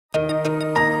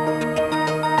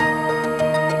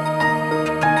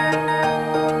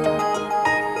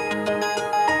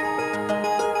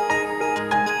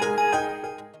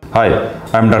Hi,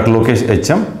 I am Dr. Lokesh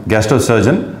HM,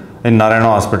 gastrosurgeon in Narayana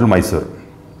Hospital, Mysore.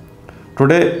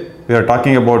 Today we are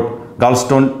talking about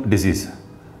gallstone disease.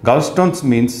 Gallstones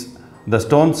means the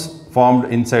stones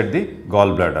formed inside the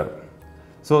gallbladder.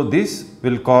 So this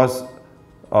will cause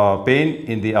pain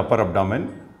in the upper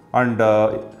abdomen, and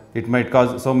it might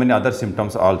cause so many other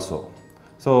symptoms also.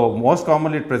 So most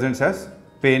commonly it presents as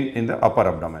pain in the upper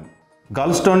abdomen.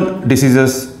 Gallstone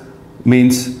diseases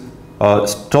means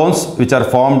stones which are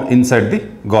formed inside the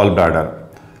gallbladder.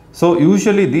 So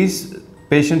usually these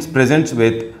patients present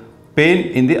with pain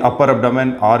in the upper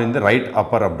abdomen or in the right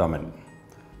upper abdomen.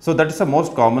 So that is the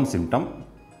most common symptom.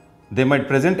 They might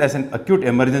present as an acute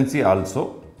emergency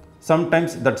also.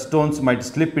 Sometimes that stones might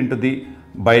slip into the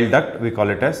bile duct, we call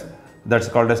it as, that's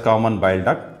called as common bile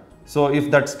duct. So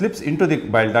if that slips into the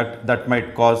bile duct, that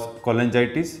might cause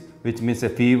cholangitis, which means a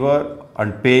fever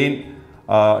and pain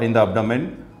in the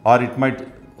abdomen, or it might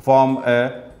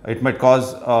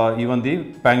cause even the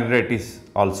pancreatitis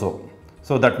also.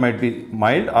 So that might be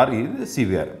mild or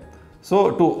severe.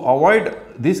 So to avoid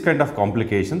these kind of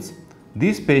complications,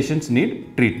 these patients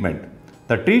need treatment.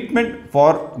 The treatment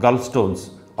for gallstones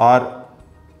are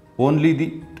only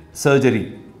the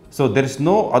surgery. So there is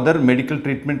no other medical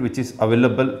treatment which is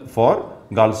available for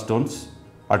gallstones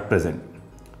at present.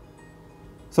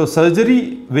 So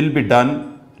surgery will be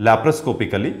done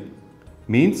laparoscopically,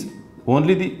 means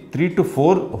only the 3 to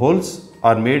 4 holes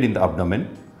are made in the abdomen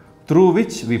through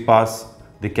which we pass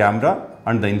the camera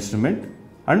and the instrument,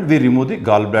 and we remove the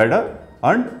gallbladder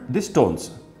and the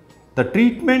stones. The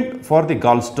treatment for the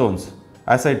gallstones,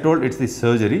 as I told, it's the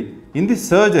surgery. In the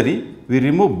surgery, we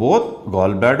remove both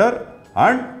gallbladder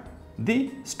and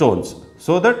the stones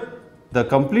so that the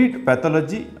complete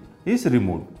pathology is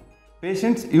removed.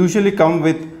 Patients usually come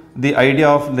with the idea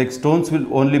of like stones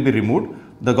will only be removed,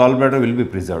 the gallbladder will be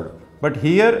preserved. But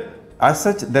here as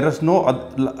such there is no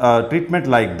treatment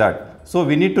like that. So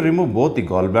we need to remove both the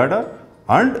gallbladder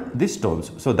and the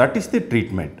stones. So that is the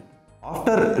treatment.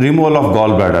 After removal of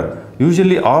gallbladder,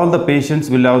 usually all the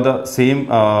patients will have the same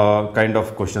kind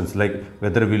of questions, like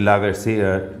whether we'll have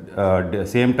a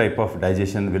same type of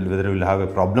digestion, whether we'll have a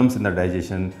problems in the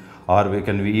digestion, or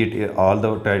can we eat all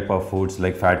the type of foods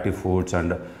like fatty foods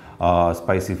and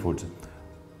spicy foods.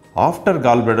 After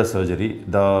gallbladder surgery,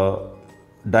 the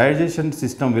digestion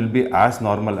system will be as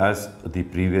normal as the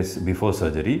before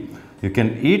surgery. You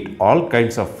can eat all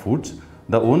kinds of foods.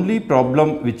 The only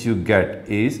problem which you get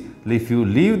is if you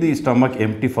leave the stomach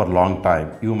empty for a long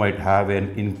time, you might have an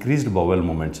increased bowel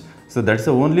movements. So that's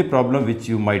the only problem which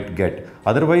you might get.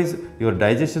 Otherwise, your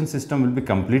digestion system will be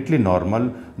completely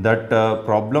normal. That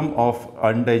problem of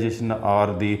indigestion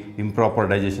or the improper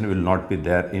digestion will not be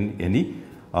there in any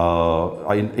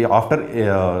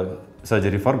after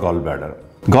surgery for gallbladder.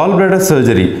 Gallbladder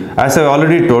surgery, as I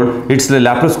already told, it's the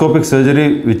laparoscopic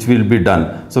surgery which will be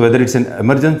done. So whether it's an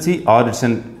emergency or it's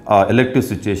an elective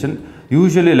situation,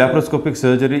 usually laparoscopic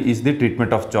surgery is the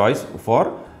treatment of choice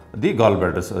for the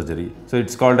gallbladder surgery. So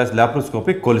it's called as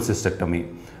laparoscopic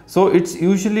cholecystectomy. So it's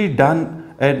usually done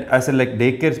as a like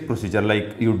daycare procedure,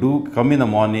 like you do come in the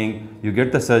morning, you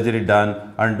get the surgery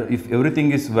done, and if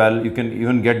everything is well, you can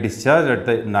even get discharged at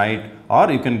the night,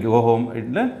 or you can go home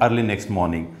in the early next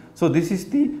morning. So this is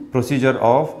the procedure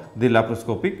of the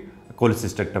laparoscopic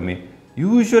cholecystectomy.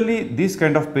 Usually these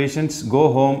kind of patients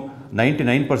go home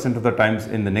 99% of the times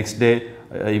in the next day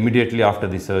immediately after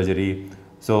the surgery.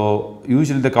 So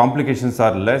usually the complications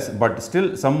are less, but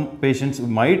still some patients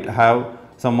might have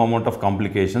some amount of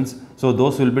complications. So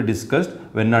those will be discussed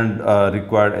when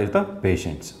required as the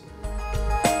patients.